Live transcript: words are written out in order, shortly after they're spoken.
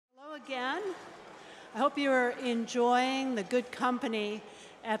again. I hope you are enjoying the good company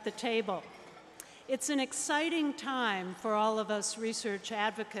at the table. It's an exciting time for all of us research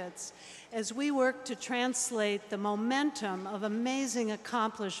advocates as we work to translate the momentum of amazing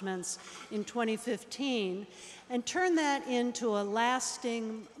accomplishments in 2015 and turn that into a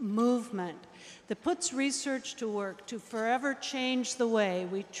lasting movement that puts research to work to forever change the way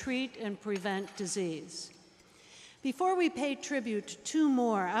we treat and prevent disease. Before we pay tribute to two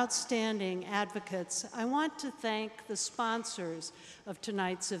more outstanding advocates, I want to thank the sponsors of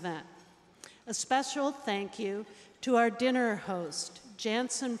tonight's event. A special thank you to our dinner host,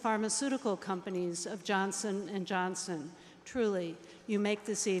 Janssen Pharmaceutical Companies of Johnson & Johnson. Truly, you make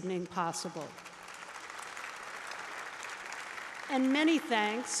this evening possible. And many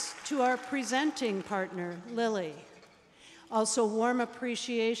thanks to our presenting partner, Lilly. Also, warm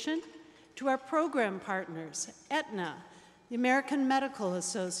appreciation to our program partners, Aetna, the American Medical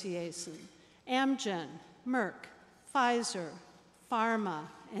Association, Amgen, Merck, Pfizer, Pharma,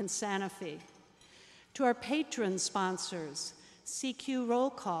 and Sanofi. To our patron sponsors, CQ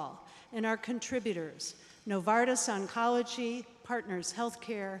Roll Call, and our contributors, Novartis Oncology, Partners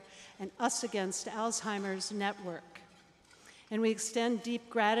Healthcare, and Us Against Alzheimer's Network. And we extend deep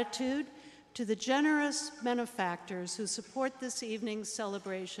gratitude to the generous benefactors who support this evening's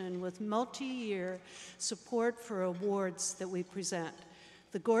celebration with multi-year support for awards that we present.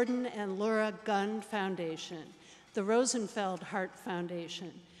 The Gordon and Laura Gund Foundation, the Rosenfeld Heart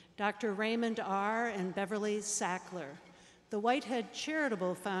Foundation, Dr. Raymond R. and Beverly Sackler, the Whitehead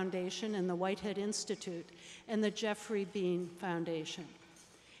Charitable Foundation and the Whitehead Institute, and the Jeffrey Bean Foundation.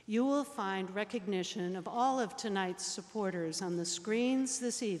 You will find recognition of all of tonight's supporters on the screens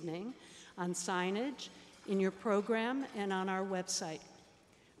this evening, on signage, in your program, and on our website.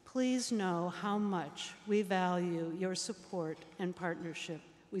 Please know how much we value your support and partnership.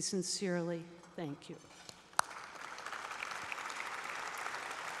 We sincerely thank you.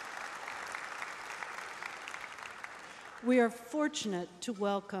 We are fortunate to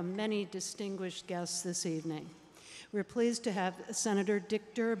welcome many distinguished guests this evening. We're pleased to have Senator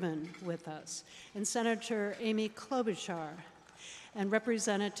Dick Durbin with us, and Senator Amy Klobuchar, and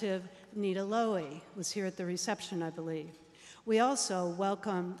Representative Nita Lowey was here at the reception, I believe. We also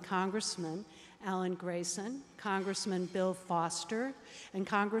welcome Congressman Alan Grayson, Congressman Bill Foster, and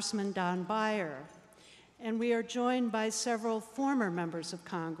Congressman Don Beyer. And we are joined by several former members of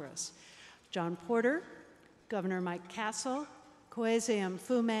Congress, John Porter, Governor Mike Castle, Kwesi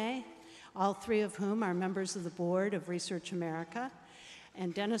Mfume, all three of whom are members of the board of Research America,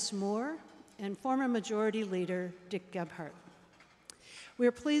 and Dennis Moore, and former Majority Leader Dick Gebhardt. We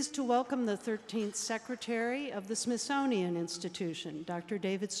are pleased to welcome the 13th Secretary of the Smithsonian Institution, Dr.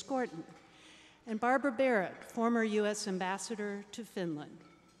 David Skorton, and Barbara Barrett, former U.S. Ambassador to Finland,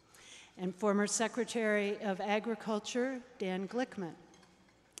 and former Secretary of Agriculture, Dan Glickman.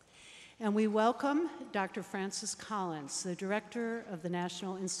 And we welcome Dr. Francis Collins, the Director of the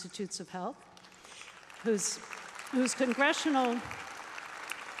National Institutes of Health, whose congressional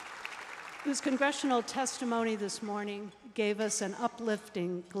testimony this morning gave us an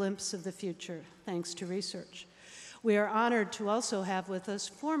uplifting glimpse of the future, thanks to research. We are honored to also have with us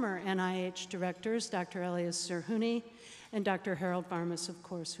former NIH directors, Dr. Elias Zerhouni and Dr. Harold Varmus, of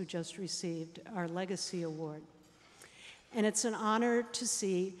course, who just received our Legacy Award. And it's an honor to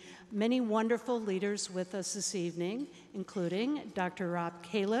see many wonderful leaders with us this evening, including Dr. Rob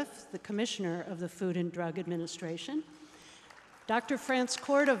Califf, the Commissioner of the Food and Drug Administration, Dr. France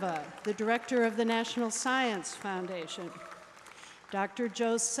Cordova, the Director of the National Science Foundation, Dr.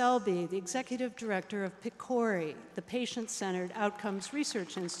 Joe Selby, the Executive Director of PCORI, the Patient-Centered Outcomes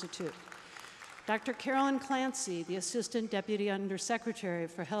Research Institute, Dr. Carolyn Clancy, the Assistant Deputy Undersecretary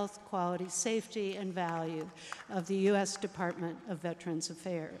for Health, Quality, Safety, and Value of the U.S. Department of Veterans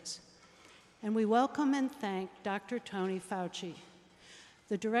Affairs. And we welcome and thank Dr. Tony Fauci,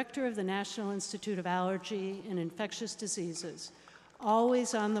 the Director of the National Institute of Allergy and Infectious Diseases,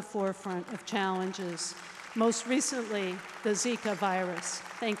 always on the forefront of challenges, most recently the Zika virus.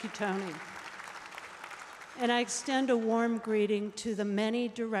 Thank you, Tony. And I extend a warm greeting to the many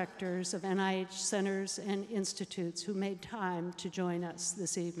directors of NIH centers and institutes who made time to join us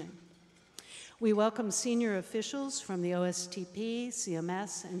this evening. We welcome senior officials from the OSTP,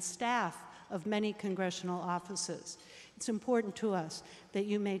 CMS, and staff of many congressional offices. It's important to us that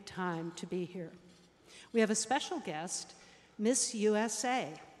you made time to be here. We have a special guest, Miss USA,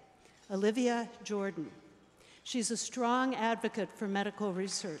 Olivia Jordan. She's a strong advocate for medical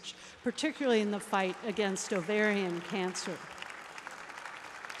research, particularly in the fight against ovarian cancer.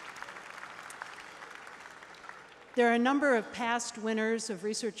 There are a number of past winners of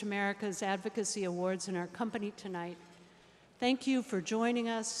Research America's Advocacy Awards in our company tonight. Thank you for joining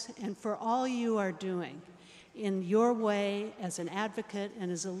us and for all you are doing in your way as an advocate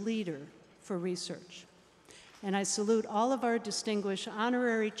and as a leader for research. And I salute all of our distinguished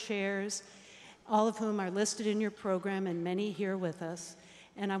honorary chairs, all of whom are listed in your program and many here with us.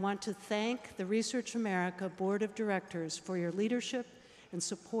 And I want to thank the Research America Board of Directors for your leadership and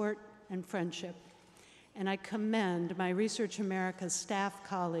support and friendship. And I commend my Research America staff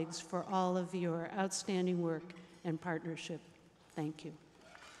colleagues for all of your outstanding work and partnership. Thank you.